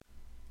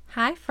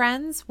Hi,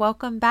 friends.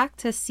 Welcome back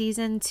to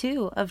Season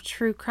 2 of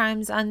True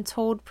Crimes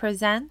Untold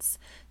presents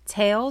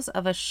Tales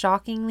of a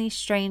Shockingly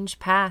Strange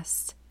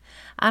Past.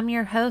 I'm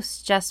your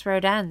host, Jess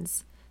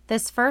Rodenz.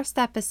 This first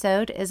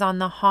episode is on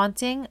the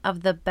haunting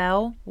of the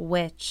Bell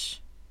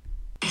Witch.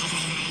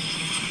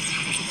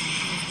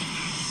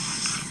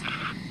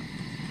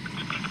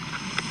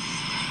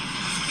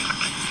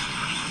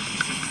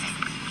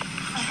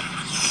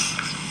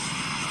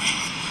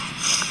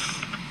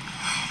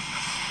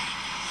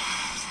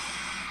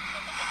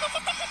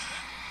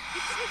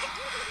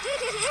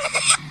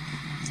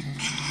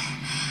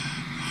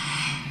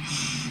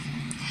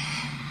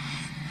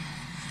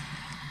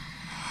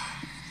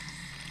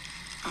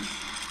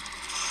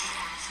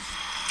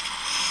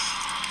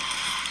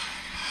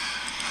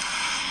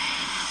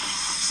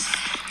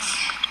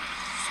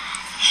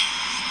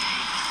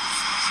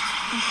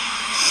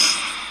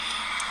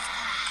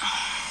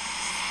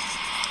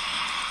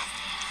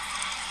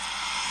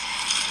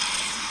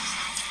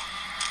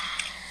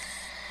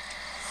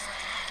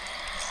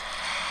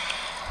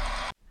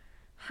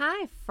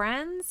 Hi,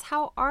 friends.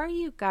 How are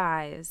you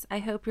guys? I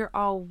hope you're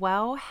all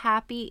well,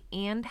 happy,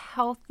 and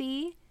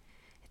healthy.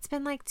 It's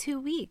been like 2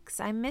 weeks.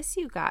 I miss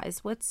you guys.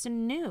 What's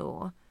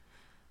new?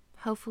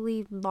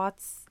 Hopefully,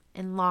 lots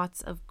and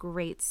lots of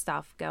great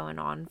stuff going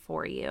on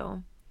for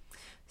you.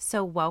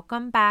 So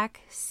welcome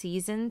back,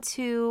 Season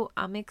 2.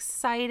 I'm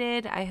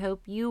excited. I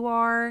hope you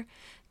are.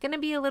 Going to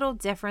be a little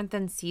different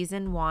than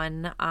Season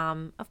 1.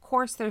 Of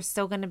course, there's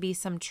still going to be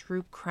some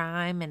true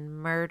crime and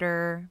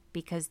murder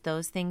because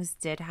those things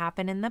did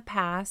happen in the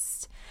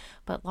past.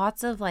 But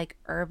lots of like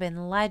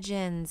urban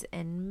legends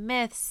and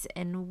myths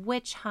and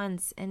witch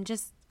hunts and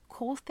just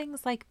cool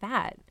things like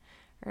that.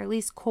 Or at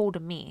least cool to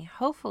me.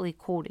 Hopefully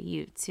cool to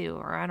you too,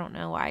 or I don't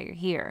know why you're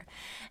here.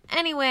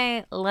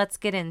 Anyway, let's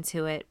get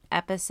into it.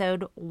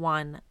 Episode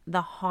 1,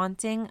 The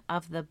Haunting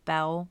of the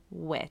Bell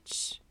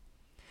Witch.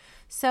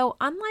 So,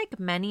 unlike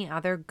many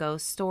other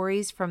ghost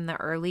stories from the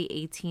early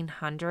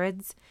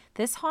 1800s,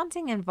 this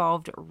haunting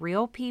involved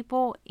real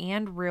people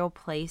and real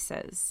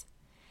places.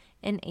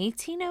 In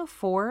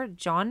 1804,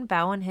 John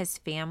Bell and his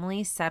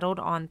family settled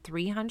on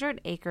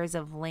 300 acres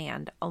of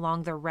land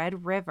along the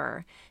Red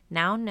River,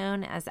 now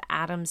known as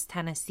Adams,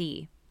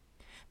 Tennessee.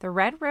 The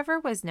Red River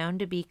was known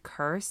to be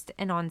cursed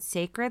and on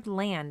sacred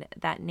land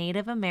that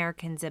Native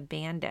Americans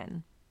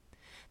abandoned.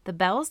 The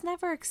Bells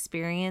never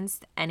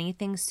experienced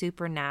anything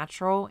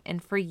supernatural,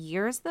 and for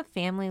years the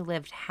family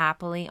lived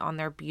happily on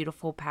their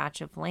beautiful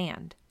patch of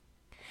land.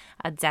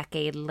 A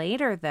decade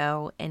later,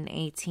 though, in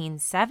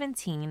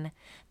 1817,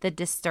 the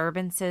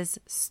disturbances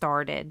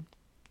started.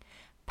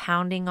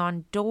 Pounding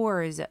on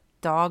doors,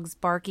 dogs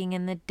barking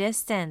in the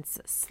distance,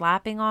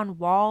 slapping on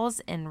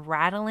walls, and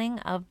rattling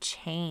of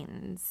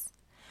chains.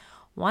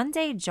 One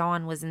day,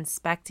 John was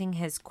inspecting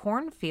his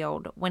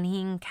cornfield when he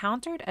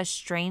encountered a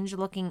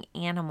strange-looking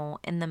animal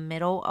in the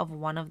middle of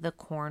one of the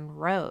corn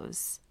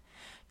rows.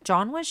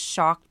 John was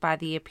shocked by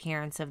the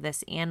appearance of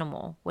this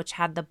animal, which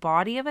had the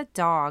body of a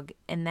dog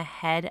and the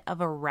head of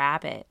a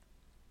rabbit.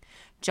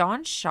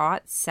 John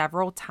shot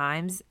several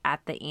times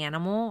at the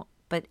animal,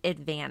 but it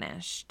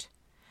vanished.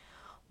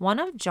 One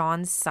of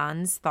John's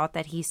sons thought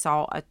that he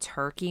saw a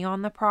turkey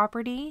on the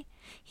property.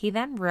 He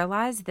then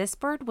realized this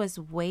bird was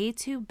way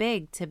too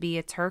big to be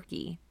a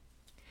turkey.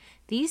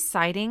 These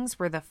sightings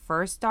were the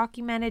first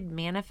documented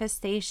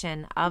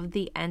manifestation of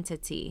the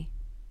entity.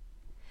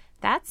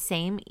 That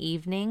same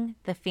evening,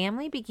 the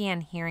family began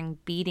hearing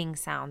beating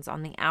sounds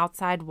on the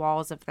outside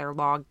walls of their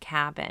log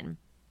cabin.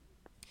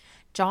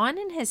 John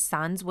and his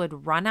sons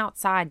would run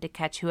outside to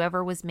catch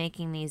whoever was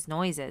making these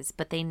noises,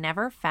 but they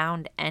never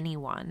found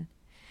anyone.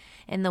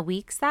 In the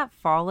weeks that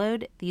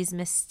followed, these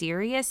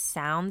mysterious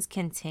sounds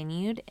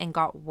continued and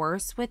got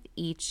worse with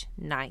each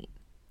night.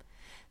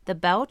 The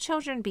Bell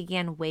children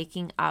began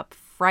waking up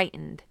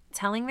frightened,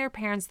 telling their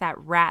parents that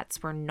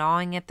rats were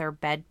gnawing at their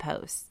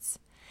bedposts.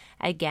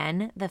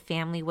 Again, the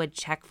family would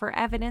check for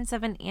evidence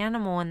of an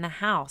animal in the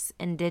house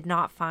and did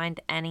not find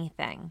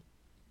anything.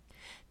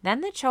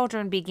 Then the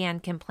children began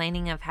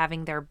complaining of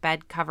having their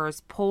bed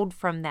covers pulled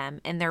from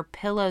them and their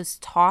pillows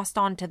tossed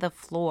onto the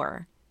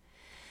floor.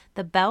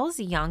 The Bell's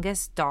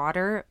youngest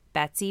daughter,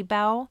 Betsy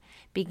Bell,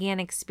 began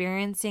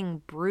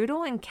experiencing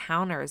brutal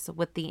encounters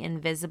with the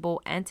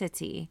invisible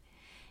entity.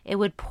 It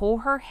would pull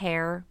her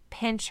hair,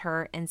 pinch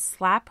her, and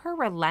slap her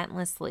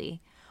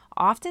relentlessly,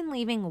 often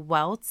leaving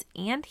welts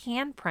and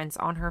handprints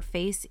on her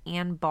face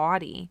and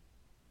body.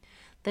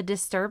 The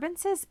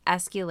disturbances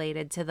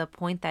escalated to the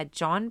point that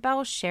John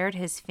Bell shared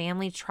his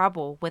family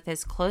trouble with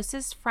his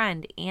closest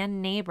friend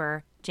and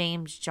neighbor,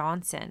 James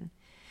Johnson,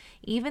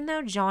 even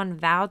though John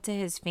vowed to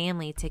his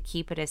family to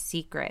keep it a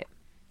secret.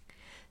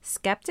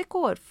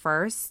 Skeptical at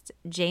first,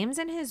 James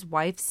and his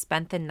wife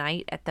spent the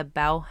night at the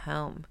Bell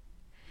home.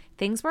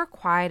 Things were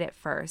quiet at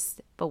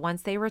first, but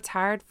once they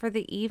retired for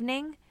the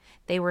evening,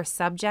 they were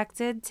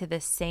subjected to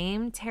the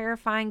same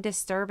terrifying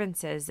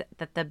disturbances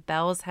that the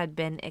Bells had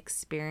been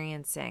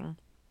experiencing.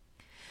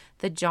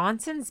 The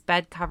Johnsons'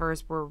 bed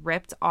covers were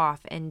ripped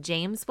off and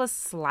James was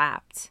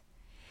slapped.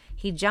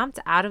 He jumped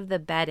out of the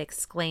bed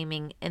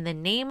exclaiming, "In the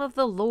name of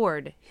the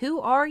Lord, who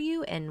are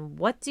you and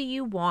what do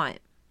you want?"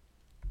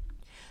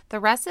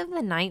 The rest of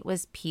the night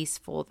was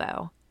peaceful,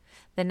 though.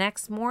 The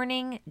next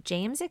morning,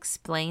 James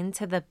explained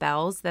to the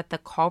bells that the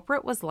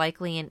culprit was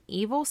likely an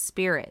evil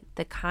spirit,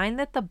 the kind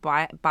that the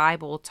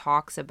Bible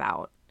talks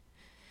about.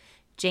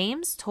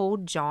 James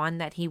told John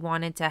that he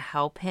wanted to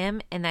help him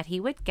and that he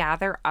would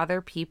gather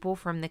other people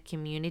from the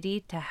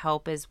community to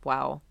help as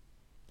well.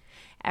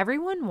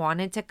 Everyone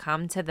wanted to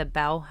come to the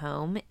Bell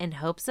home in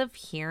hopes of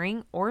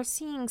hearing or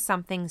seeing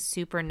something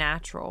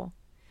supernatural.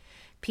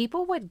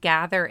 People would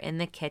gather in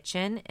the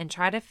kitchen and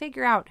try to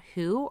figure out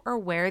who or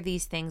where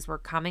these things were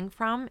coming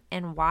from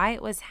and why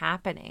it was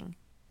happening.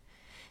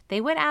 They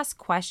would ask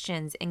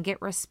questions and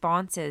get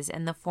responses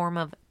in the form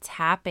of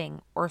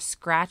tapping or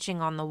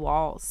scratching on the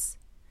walls.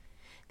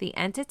 The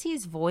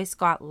entity's voice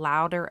got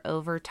louder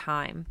over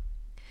time.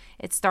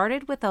 It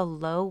started with a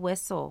low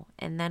whistle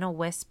and then a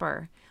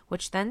whisper,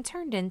 which then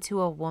turned into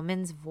a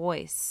woman's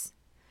voice.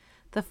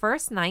 The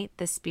first night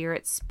the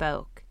spirit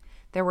spoke,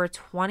 there were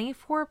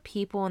 24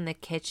 people in the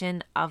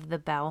kitchen of the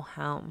Bell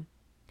home.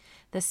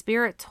 The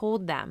spirit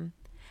told them,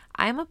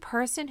 "I am a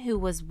person who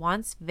was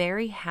once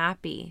very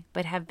happy,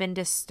 but have been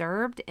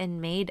disturbed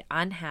and made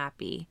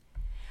unhappy.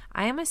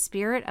 I am a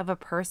spirit of a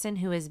person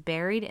who is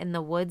buried in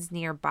the woods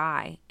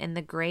nearby, and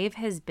the grave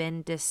has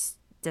been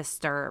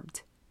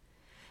disturbed.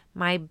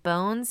 My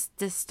bones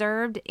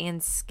disturbed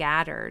and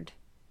scattered.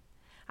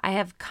 I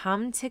have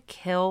come to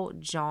kill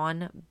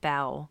John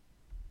Bell."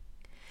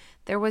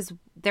 There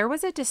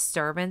was a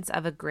disturbance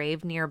of a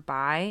grave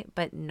nearby,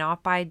 but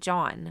not by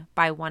John,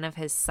 by one of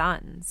his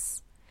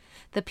sons.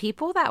 The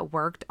people that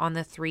worked on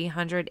the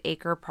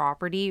 300-acre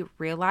property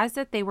realized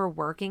that they were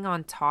working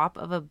on top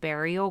of a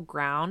burial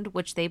ground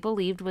which they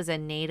believed was a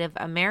Native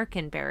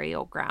American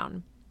burial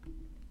ground.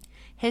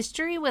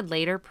 History would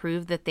later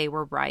prove that they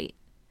were right.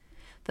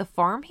 The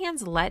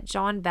farmhands let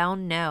John Bell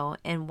know,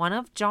 and one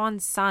of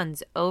John's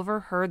sons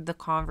overheard the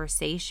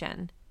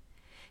conversation.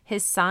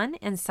 His son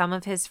and some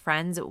of his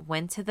friends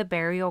went to the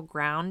burial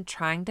ground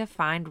trying to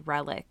find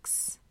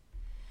relics.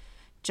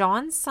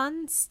 John's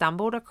son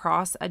stumbled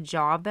across a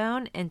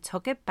jawbone and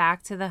took it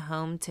back to the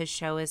home to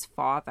show his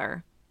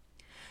father.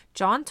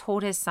 John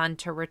told his son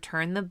to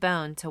return the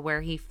bone to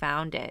where he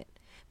found it,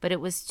 but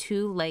it was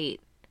too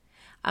late.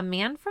 A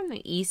man from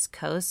the East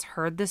Coast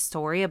heard the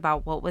story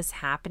about what was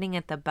happening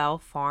at the Bell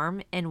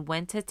farm and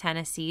went to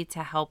Tennessee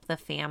to help the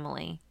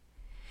family.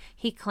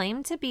 He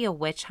claimed to be a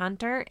witch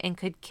hunter and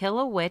could kill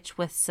a witch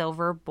with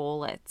silver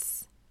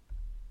bullets.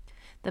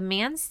 The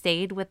man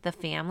stayed with the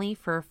family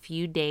for a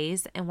few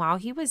days, and while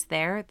he was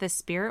there, the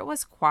spirit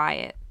was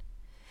quiet.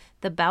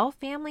 The Bell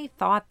family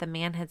thought the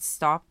man had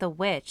stopped the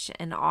witch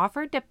and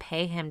offered to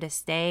pay him to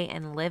stay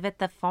and live at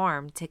the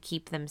farm to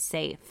keep them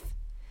safe.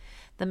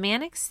 The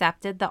man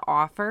accepted the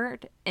offer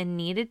and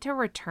needed to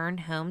return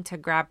home to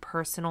grab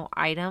personal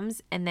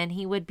items, and then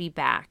he would be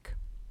back.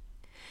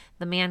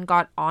 The man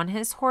got on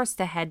his horse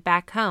to head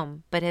back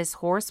home, but his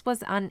horse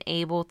was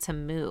unable to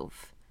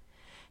move.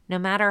 No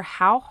matter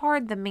how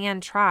hard the man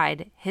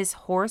tried, his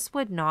horse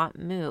would not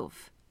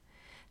move.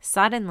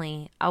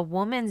 Suddenly, a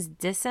woman's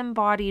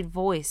disembodied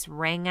voice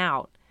rang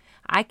out,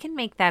 "I can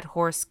make that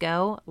horse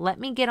go. Let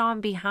me get on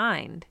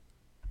behind."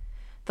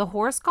 The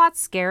horse got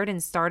scared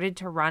and started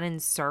to run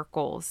in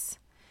circles.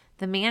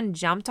 The man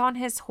jumped on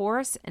his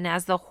horse, and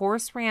as the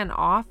horse ran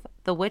off,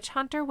 the witch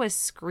hunter was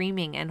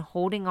screaming and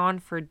holding on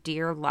for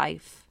dear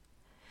life.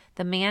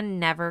 The man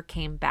never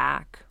came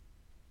back.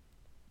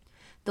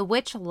 The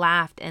witch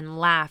laughed and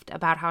laughed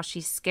about how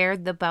she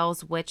scared the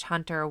Bell's witch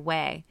hunter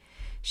away.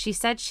 She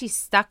said she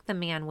stuck the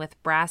man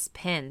with brass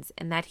pins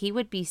and that he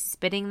would be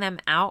spitting them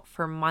out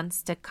for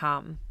months to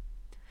come.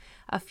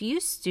 A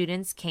few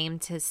students came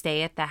to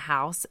stay at the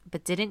house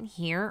but didn't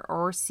hear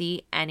or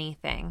see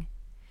anything.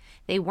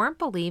 They weren't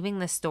believing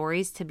the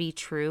stories to be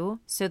true,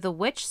 so the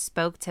witch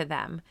spoke to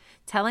them,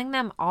 telling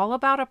them all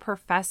about a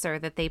professor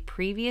that they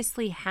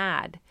previously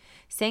had,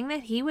 saying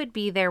that he would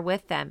be there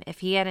with them if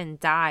he hadn't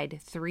died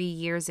 3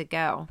 years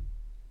ago.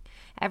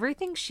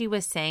 Everything she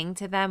was saying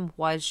to them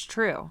was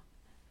true.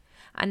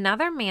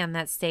 Another man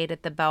that stayed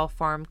at the Bell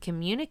farm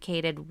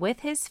communicated with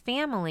his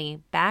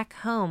family back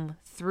home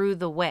through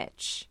the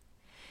witch.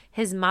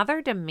 His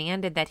mother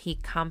demanded that he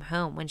come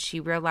home when she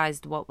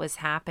realized what was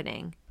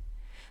happening.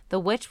 The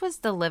witch was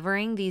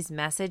delivering these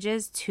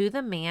messages to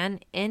the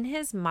man in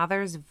his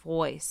mother's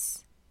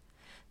voice.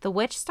 The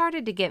witch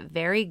started to get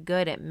very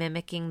good at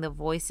mimicking the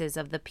voices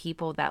of the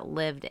people that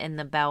lived in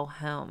the Bell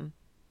home.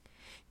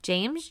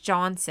 James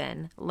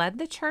Johnson led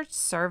the church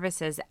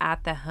services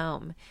at the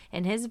home,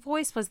 and his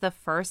voice was the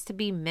first to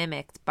be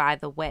mimicked by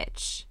the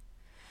witch.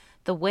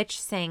 The witch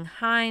sang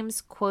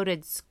hymns,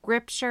 quoted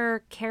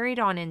scripture, carried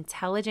on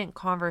intelligent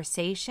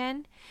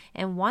conversation,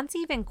 and once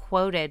even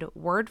quoted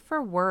word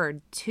for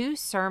word 2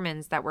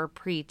 sermons that were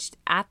preached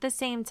at the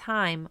same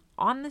time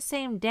on the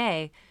same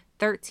day,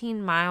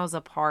 13 miles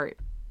apart.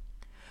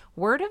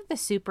 Word of the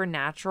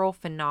supernatural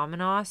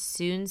phenomena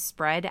soon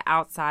spread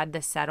outside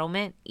the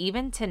settlement,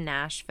 even to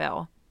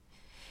Nashville.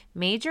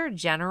 Major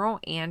General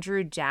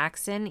Andrew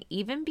Jackson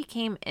even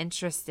became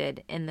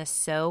interested in the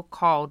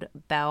so-called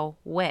Bell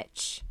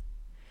Witch.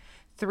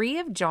 3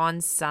 of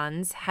John's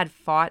sons had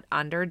fought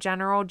under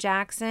General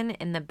Jackson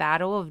in the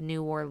Battle of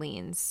New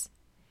Orleans.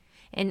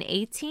 In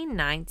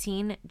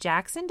 1819,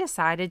 Jackson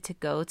decided to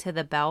go to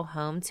the Bell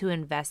home to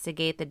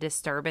investigate the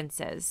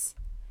disturbances.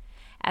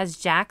 As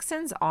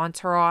Jackson's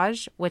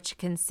entourage, which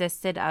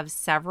consisted of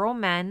several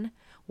men,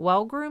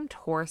 well-groomed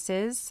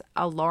horses,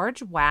 a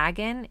large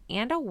wagon,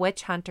 and a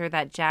witch hunter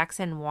that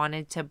Jackson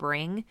wanted to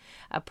bring,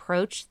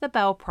 approached the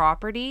Bell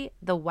property,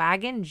 the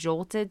wagon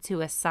jolted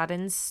to a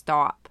sudden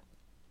stop.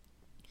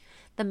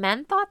 The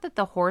men thought that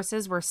the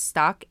horses were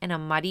stuck in a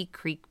muddy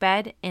creek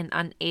bed and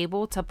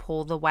unable to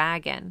pull the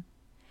wagon.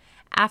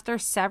 After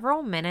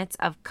several minutes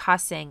of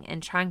cussing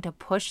and trying to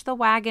push the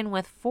wagon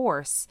with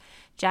force,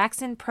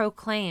 Jackson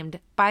proclaimed,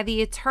 "By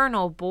the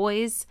eternal,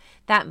 boys,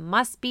 that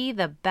must be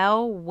the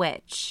Bell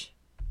Witch."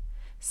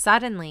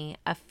 Suddenly,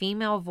 a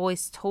female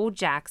voice told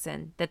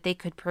Jackson that they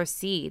could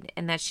proceed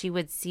and that she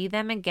would see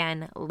them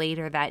again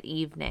later that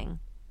evening.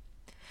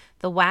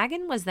 The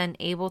wagon was then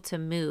able to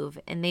move,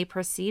 and they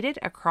proceeded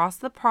across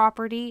the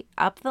property,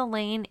 up the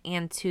lane,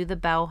 and to the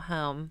Bell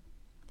home.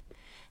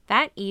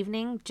 That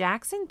evening,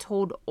 Jackson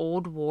told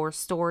old war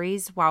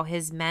stories while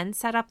his men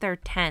set up their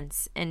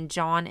tents in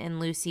John and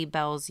Lucy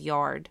Bell's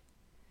yard.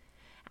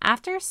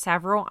 After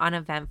several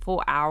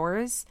uneventful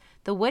hours,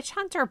 the witch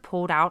hunter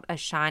pulled out a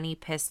shiny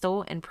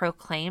pistol and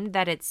proclaimed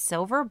that its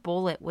silver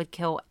bullet would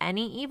kill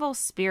any evil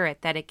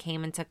spirit that it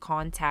came into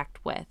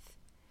contact with.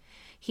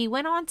 He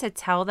went on to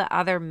tell the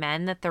other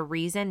men that the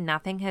reason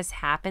nothing has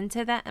happened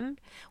to them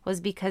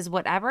was because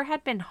whatever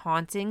had been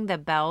haunting the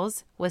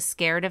Bells was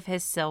scared of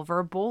his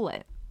silver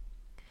bullet.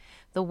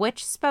 The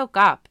witch spoke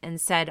up and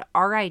said,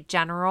 "All right,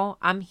 General,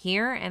 I'm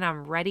here and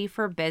I'm ready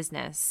for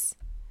business."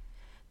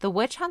 The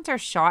witch hunter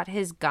shot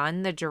his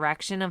gun the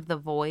direction of the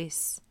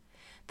voice.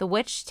 The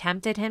witch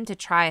tempted him to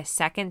try a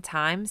second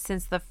time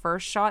since the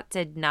first shot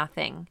did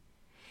nothing.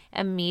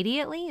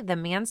 Immediately, the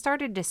man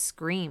started to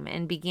scream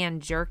and began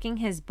jerking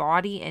his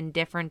body in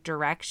different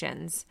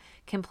directions,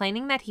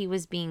 complaining that he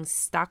was being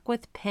stuck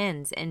with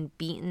pins and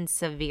beaten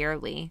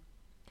severely.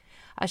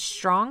 A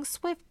strong,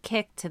 swift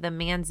kick to the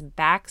man's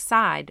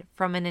backside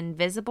from an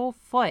invisible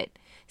foot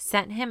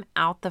sent him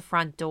out the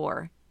front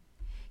door.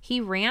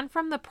 He ran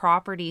from the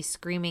property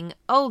screaming,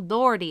 "Oh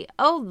Lordy!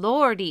 Oh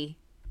Lordy!"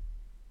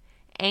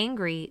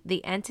 Angry,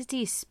 the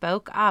entity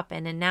spoke up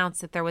and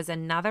announced that there was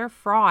another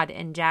fraud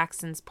in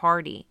Jackson's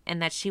party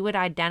and that she would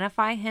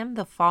identify him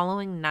the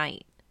following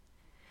night.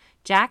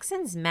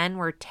 Jackson's men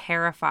were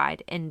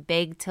terrified and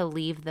begged to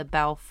leave the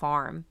Bell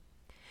farm.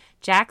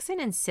 Jackson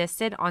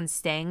insisted on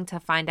staying to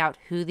find out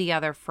who the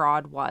other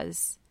fraud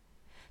was.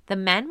 The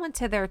men went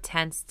to their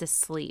tents to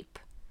sleep.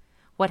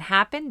 What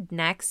happened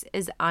next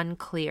is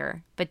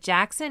unclear, but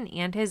Jackson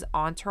and his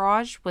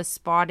entourage was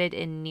spotted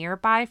in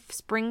nearby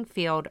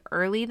Springfield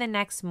early the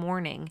next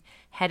morning,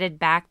 headed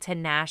back to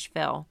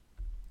Nashville.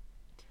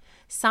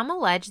 Some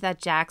allege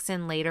that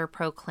Jackson later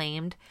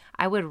proclaimed,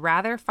 "I would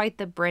rather fight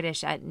the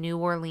British at New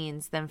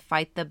Orleans than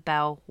fight the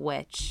Bell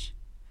Witch."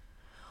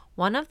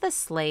 One of the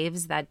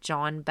slaves that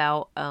John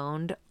Bell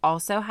owned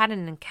also had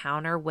an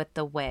encounter with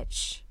the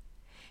witch.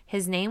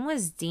 His name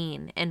was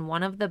Dean and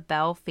one of the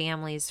Bell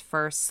family's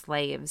first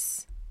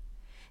slaves.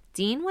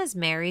 Dean was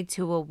married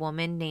to a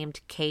woman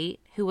named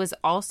Kate, who was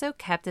also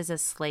kept as a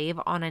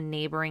slave on a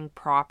neighboring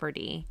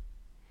property.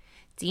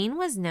 Dean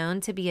was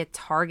known to be a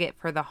target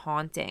for the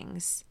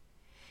hauntings.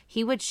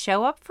 He would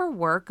show up for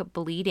work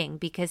bleeding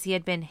because he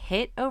had been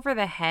hit over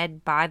the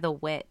head by the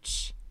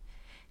witch.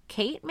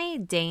 Kate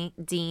made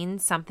Dean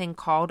something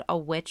called a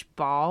witch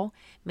ball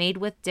made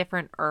with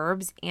different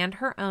herbs and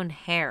her own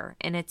hair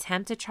in an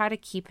attempt to try to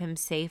keep him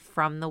safe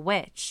from the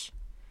witch.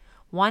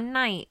 One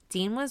night,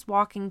 Dean was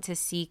walking to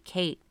see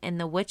Kate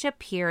and the witch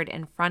appeared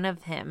in front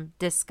of him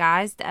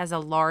disguised as a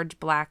large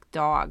black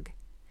dog.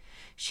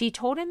 She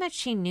told him that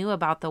she knew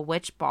about the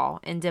witch ball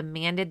and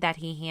demanded that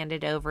he hand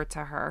it over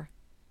to her.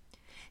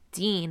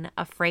 Dean,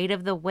 afraid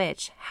of the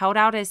witch, held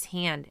out his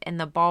hand and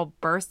the ball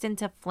burst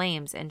into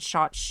flames and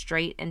shot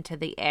straight into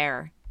the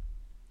air.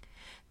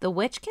 The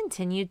witch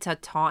continued to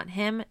taunt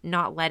him,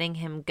 not letting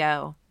him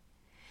go.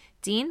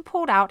 Dean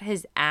pulled out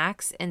his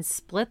axe and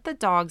split the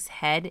dog's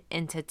head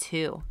into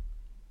 2.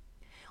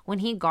 When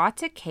he got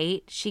to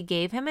Kate, she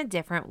gave him a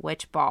different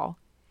witch ball.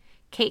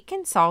 Kate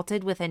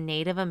consulted with a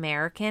Native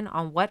American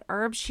on what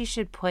herbs she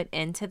should put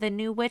into the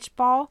new witch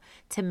ball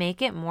to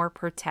make it more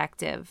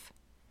protective.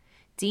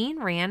 Dean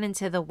ran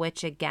into the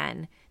witch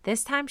again.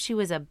 This time she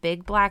was a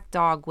big black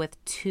dog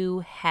with 2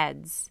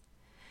 heads.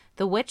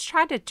 The witch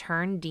tried to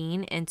turn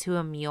Dean into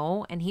a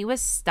mule and he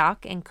was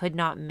stuck and could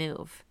not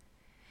move.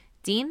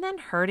 Dean then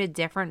heard a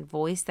different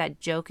voice that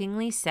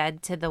jokingly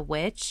said to the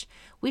witch,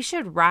 "We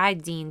should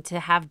ride Dean to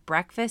have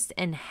breakfast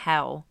in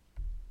hell."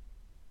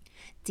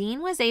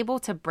 Dean was able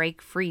to break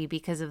free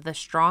because of the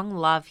strong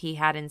love he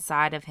had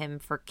inside of him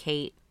for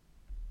Kate.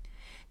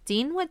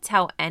 Dean would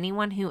tell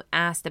anyone who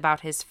asked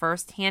about his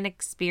first-hand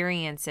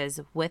experiences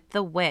with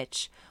the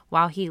witch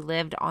while he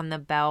lived on the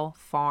Bell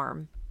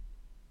farm.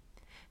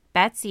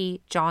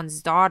 Betsy,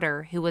 John's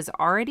daughter, who was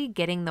already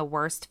getting the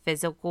worst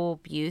physical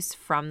abuse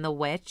from the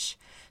witch,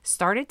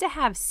 started to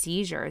have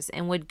seizures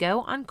and would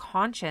go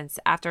unconscious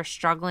after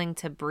struggling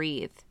to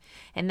breathe.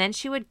 And then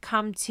she would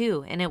come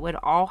to, and it would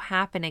all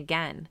happen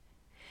again.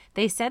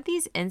 They said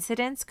these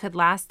incidents could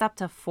last up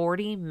to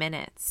 40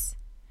 minutes.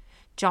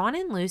 John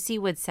and Lucy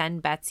would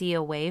send Betsy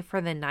away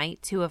for the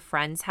night to a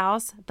friend's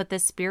house, but the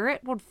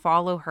spirit would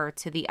follow her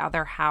to the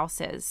other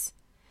houses.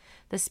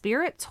 The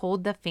spirit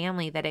told the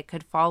family that it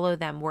could follow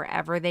them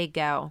wherever they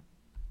go.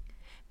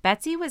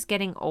 Betsy was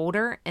getting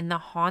older and the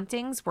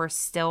hauntings were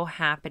still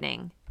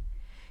happening.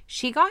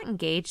 She got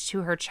engaged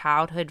to her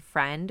childhood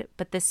friend,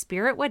 but the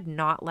spirit would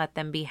not let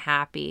them be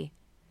happy.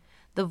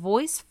 The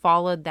voice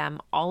followed them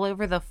all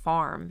over the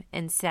farm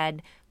and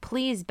said,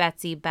 "Please,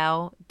 Betsy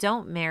Bell,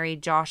 don't marry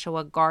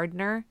Joshua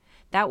Gardner.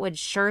 That would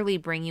surely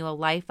bring you a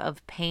life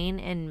of pain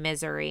and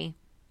misery."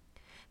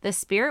 The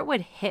spirit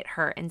would hit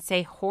her and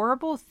say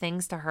horrible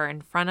things to her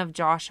in front of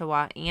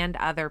Joshua and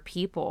other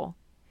people.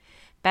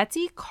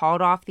 Betsy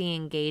called off the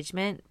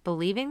engagement,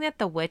 believing that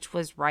the witch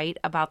was right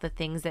about the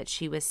things that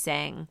she was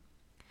saying.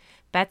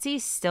 Betsy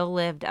still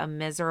lived a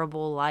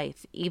miserable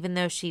life, even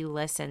though she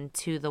listened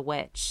to the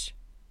witch.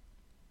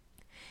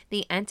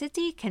 The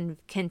entity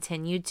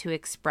continued to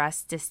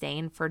express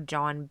disdain for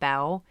John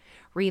Bell,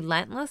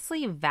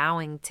 relentlessly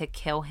vowing to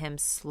kill him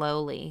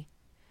slowly.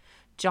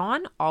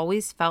 John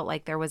always felt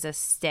like there was a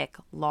stick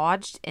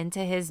lodged into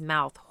his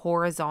mouth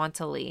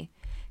horizontally,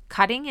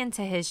 cutting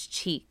into his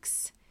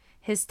cheeks.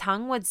 His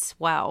tongue would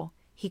swell.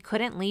 He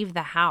couldn't leave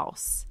the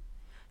house.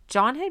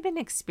 John had been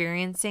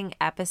experiencing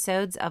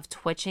episodes of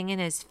twitching in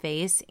his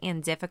face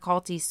and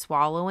difficulty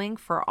swallowing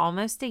for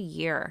almost a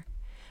year.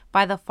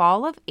 By the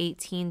fall of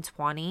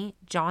 1820,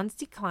 John's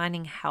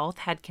declining health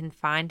had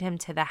confined him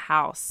to the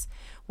house,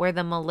 where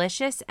the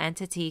malicious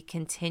entity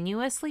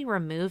continuously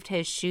removed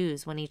his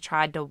shoes when he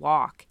tried to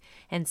walk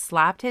and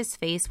slapped his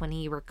face when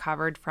he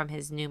recovered from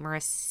his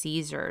numerous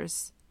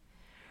seizures.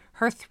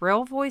 Her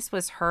thrill voice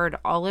was heard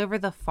all over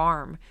the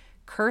farm,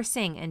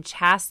 cursing and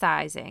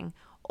chastising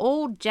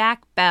Old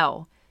Jack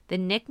Bell, the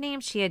nickname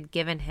she had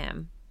given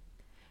him.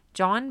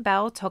 John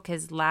Bell took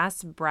his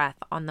last breath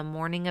on the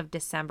morning of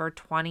December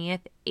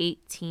 20th,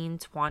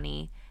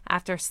 1820,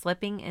 after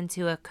slipping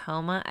into a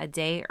coma a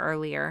day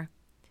earlier.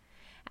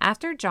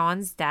 After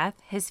John's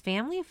death, his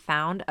family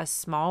found a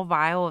small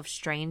vial of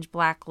strange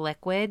black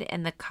liquid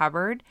in the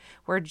cupboard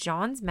where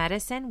John's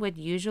medicine would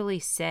usually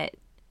sit.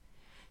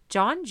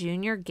 John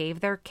Jr.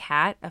 gave their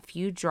cat a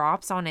few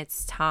drops on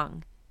its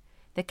tongue.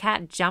 The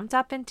cat jumped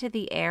up into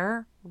the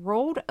air,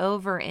 rolled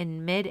over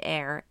in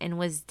midair, and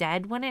was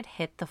dead when it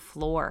hit the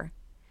floor.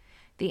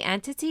 The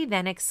entity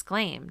then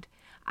exclaimed,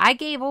 "I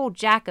gave old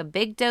Jack a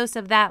big dose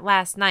of that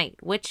last night,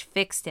 which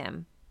fixed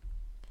him."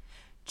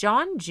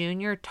 John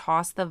Jr.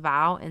 tossed the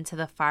vial into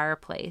the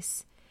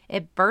fireplace.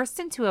 It burst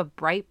into a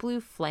bright blue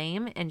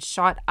flame and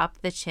shot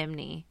up the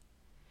chimney.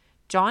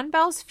 John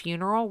Bell's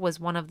funeral was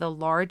one of the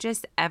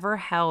largest ever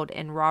held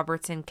in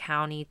Robertson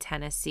County,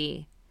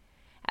 Tennessee.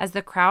 As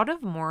the crowd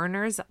of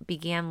mourners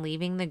began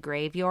leaving the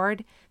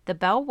graveyard, the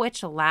Bell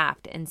Witch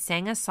laughed and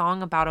sang a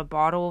song about a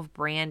bottle of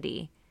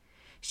brandy.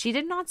 She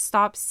did not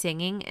stop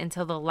singing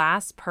until the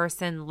last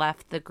person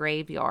left the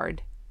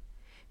graveyard.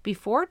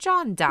 Before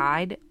John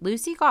died,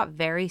 Lucy got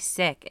very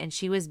sick and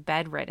she was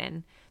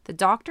bedridden. The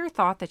doctor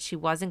thought that she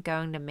wasn't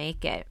going to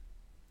make it.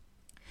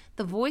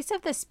 The voice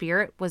of the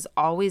spirit was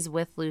always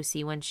with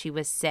Lucy when she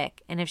was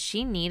sick, and if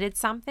she needed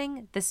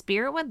something, the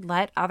spirit would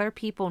let other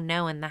people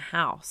know in the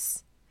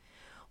house.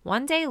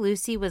 One day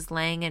Lucy was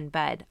laying in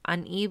bed,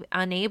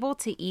 unable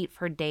to eat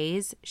for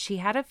days. She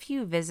had a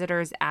few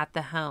visitors at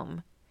the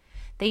home.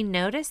 They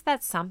noticed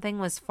that something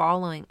was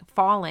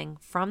falling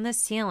from the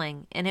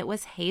ceiling, and it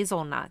was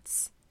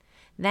hazelnuts.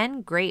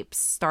 Then grapes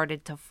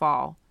started to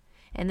fall,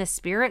 and the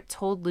spirit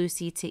told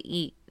Lucy to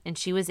eat, and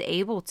she was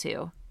able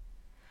to.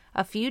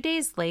 A few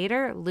days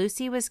later,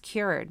 Lucy was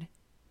cured.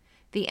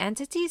 The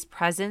entity's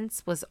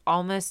presence was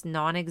almost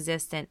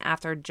non-existent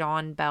after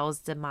John Bell's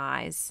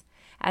demise,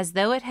 as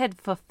though it had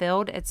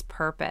fulfilled its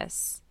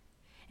purpose.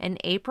 In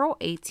April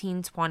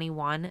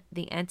 1821,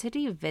 the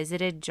entity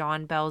visited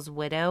John Bell's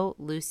widow,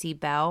 Lucy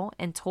Bell,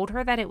 and told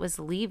her that it was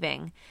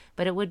leaving,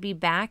 but it would be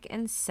back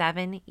in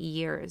 7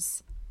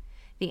 years.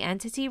 The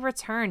entity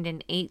returned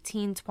in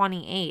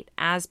 1828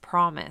 as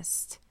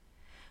promised.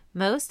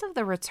 Most of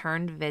the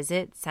returned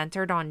visit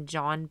centered on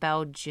John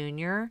Bell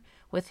Jr.,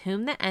 with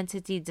whom the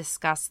entity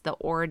discussed the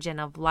origin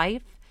of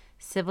life,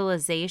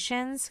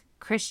 civilizations,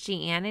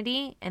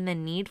 Christianity, and the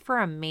need for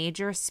a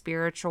major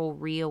spiritual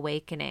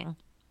reawakening.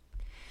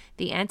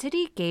 The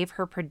entity gave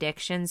her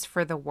predictions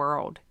for the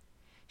world.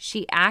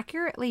 She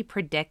accurately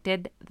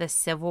predicted the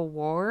Civil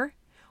War,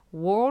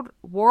 World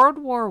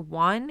War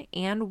I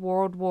and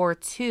World War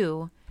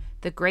II,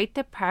 the Great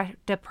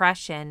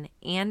Depression,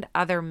 and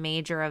other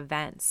major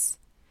events.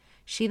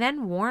 She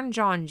then warned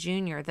John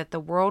Jr. that the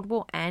world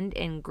will end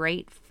in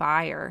great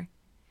fire.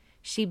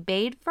 She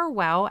bade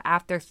farewell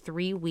after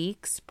 3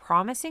 weeks,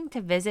 promising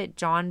to visit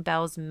John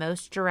Bell's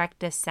most direct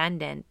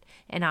descendant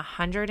in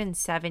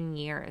 107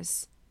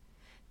 years.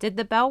 Did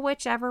the Bell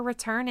Witch ever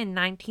return in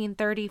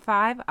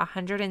 1935,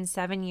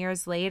 107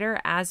 years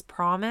later, as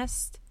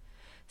promised?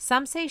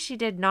 Some say she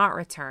did not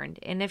return,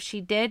 and if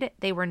she did,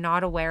 they were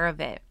not aware of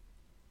it.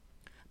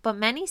 But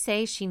many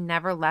say she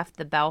never left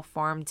the Bell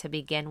farm to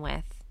begin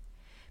with.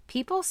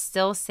 People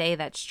still say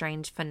that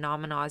strange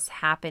phenomena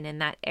happen in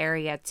that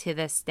area to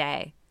this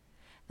day.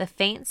 The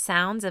faint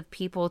sounds of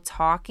people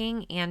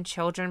talking and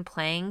children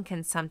playing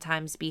can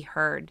sometimes be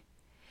heard.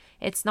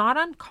 It's not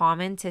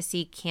uncommon to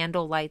see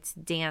candle lights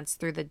dance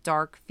through the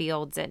dark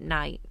fields at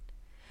night.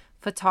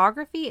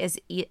 Photography is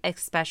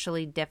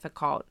especially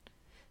difficult.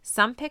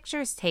 Some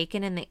pictures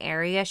taken in the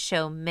area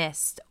show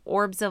mist,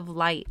 orbs of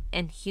light,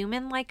 and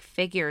human-like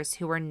figures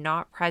who were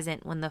not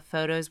present when the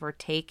photos were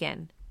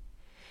taken.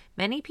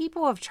 Many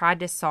people have tried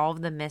to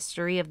solve the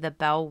mystery of the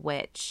Bell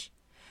Witch.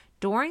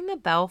 During the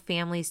Bell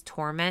family's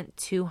torment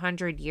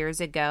 200 years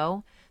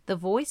ago, the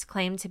voice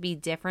claimed to be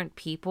different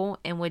people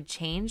and would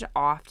change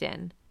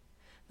often.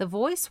 The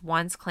voice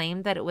once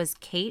claimed that it was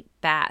Kate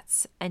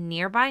Batts, a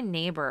nearby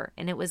neighbor,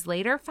 and it was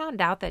later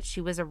found out that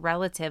she was a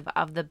relative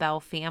of the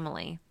Bell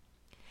family.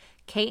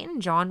 Kate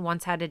and John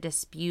once had a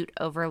dispute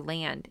over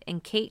land,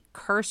 and Kate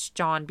cursed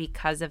John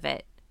because of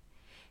it.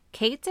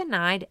 Kate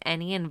denied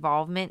any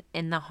involvement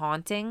in the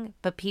haunting,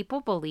 but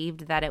people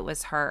believed that it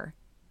was her.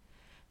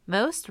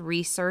 Most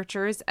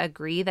researchers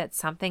agree that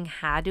something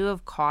had to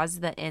have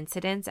caused the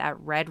incidents at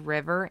Red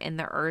River in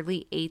the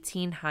early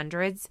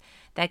 1800s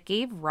that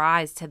gave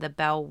rise to the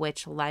Bell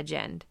Witch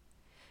legend.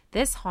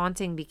 This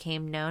haunting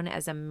became known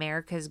as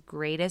America's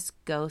greatest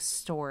ghost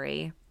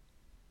story.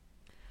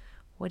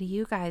 What do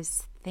you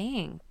guys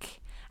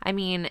think? I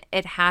mean,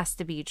 it has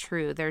to be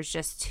true. There's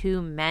just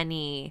too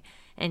many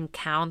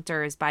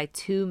encounters by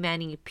too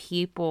many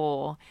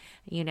people,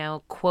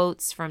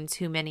 quotes from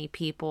too many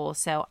people.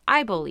 So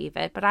I believe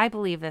it, but I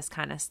believe this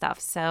kind of stuff.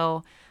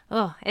 So,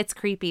 it's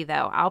creepy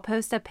though. I'll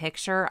post a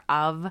picture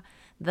of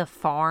the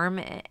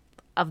farmhouse,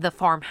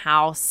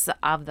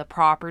 of the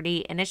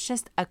property, and it's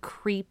just a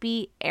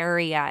creepy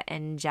area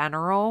in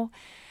general.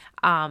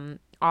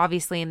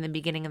 Obviously, in the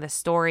beginning of the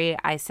story,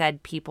 I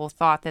said people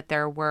thought that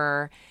there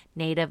were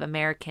Native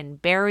American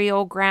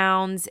burial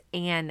grounds,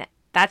 and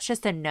that's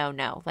just a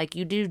no-no. Like,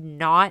 you do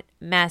not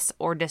mess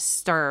or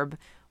disturb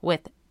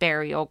with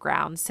burial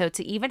grounds. So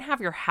to even have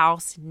your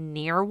house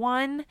near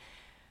one,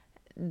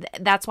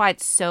 that's why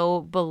it's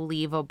so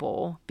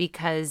believable,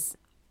 because,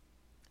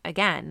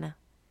 again,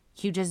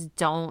 you just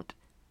don't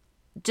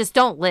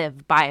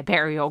live by a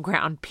burial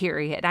ground,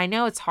 period. I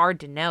know it's hard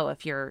to know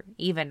if you're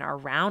even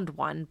around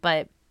one,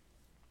 but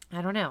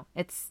I don't know.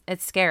 It's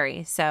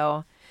scary.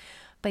 So,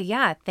 but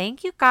yeah,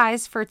 thank you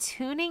guys for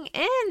tuning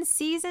in.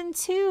 Season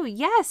 2.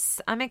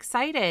 Yes, I'm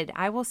excited.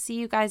 I will see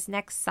you guys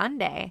next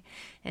Sunday.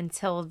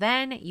 Until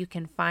then, you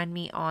can find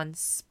me on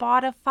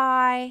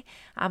Spotify.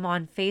 I'm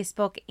on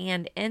Facebook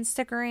and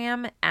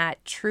Instagram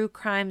at True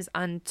Crimes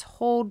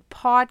Untold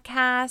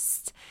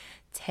Podcast.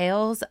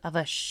 Tales of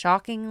a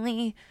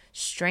shockingly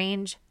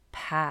strange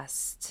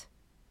past.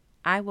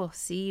 I will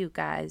see you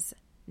guys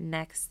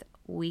next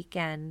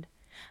weekend.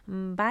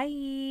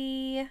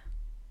 Bye.